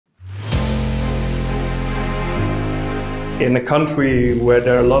In a country where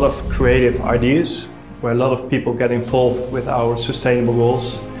there are a lot of creative ideas, where a lot of people get involved with our sustainable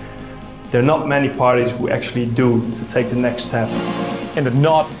goals, there are not many parties who actually do to take the next step. In the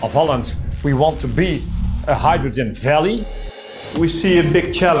north of Holland, we want to be a hydrogen valley. We see a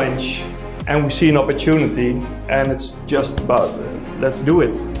big challenge and we see an opportunity, and it's just about let's do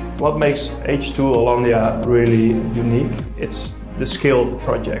it. What makes H2 Hollandia really unique? It's the scale of the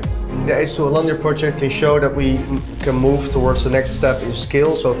project. The H2 Hollandia project can show that we can move towards the next step in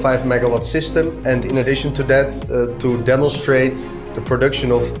scale, so a 5 megawatt system, and in addition to that, to demonstrate the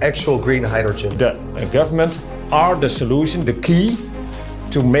production of actual green hydrogen. The government are the solution, the key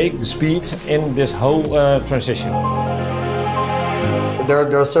to make the speed in this whole transition.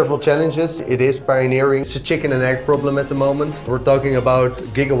 There are several challenges. It is pioneering. It's a chicken and egg problem at the moment. We're talking about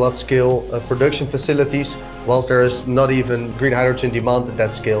gigawatt scale production facilities, whilst there is not even green hydrogen demand at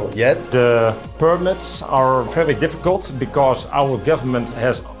that scale yet. The permits are very difficult because our government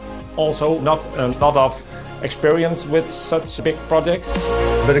has also not a lot of experience with such big projects.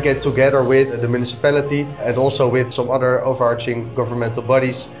 But again, together with the municipality and also with some other overarching governmental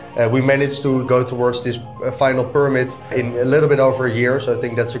bodies, we managed to go towards this final permit in a little bit over a year, so I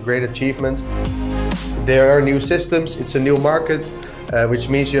think that's a great achievement. There are new systems, it's a new market, which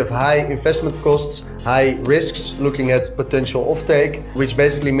means you have high investment costs, high risks looking at potential offtake, which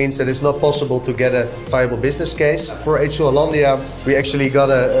basically means that it's not possible to get a viable business case. For H2 Hollandia, we actually got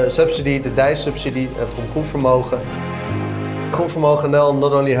a subsidy, the DEI subsidy from GroenvermogenNL. GroenvermogenNL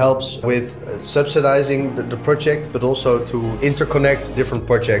not only helps with subsidizing the project, but also to interconnect different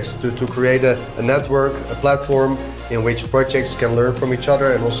projects, to create a network, a platform in which projects can learn from each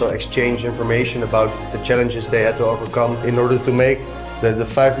other and also exchange information about the challenges they had to overcome in order to make the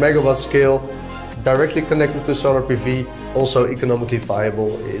 5 megawatt scale directly connected to solar PV also economically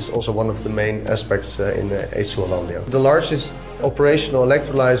viable is also one of the main aspects in H2 Hollandia. The largest operational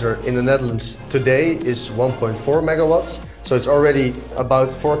electrolyser in the Netherlands today is 1.4 megawatts. So it's already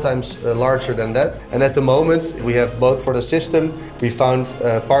about 4 times larger than that. And at the moment we have both for the system, we found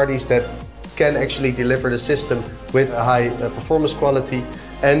parties that can actually deliver the system with a high performance quality,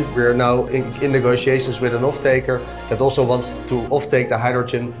 and we're now in negotiations with an off-taker that also wants to off-take the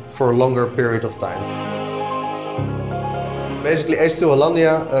hydrogen for a longer period of time. Basically, H2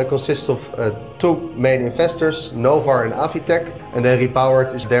 Hollandia consists of 2 main investors, Novar and Avitec, and then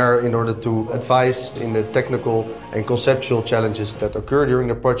Repowered is there in order to advise in the technical and conceptual challenges that occur during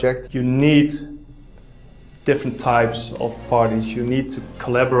the project. You need different types of parties. You need to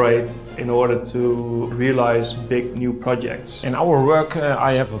collaborate in order to realize big new projects. In our work,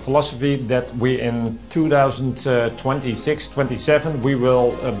 I have a philosophy that we in 2026-27 we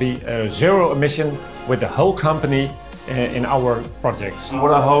will be zero emission with the whole company in our projects.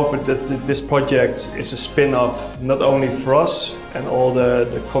 What I hope is that this project is a spin-off not only for us and all the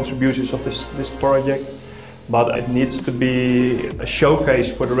contributions of this project, but it needs to be a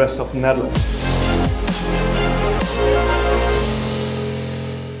showcase for the rest of the Netherlands.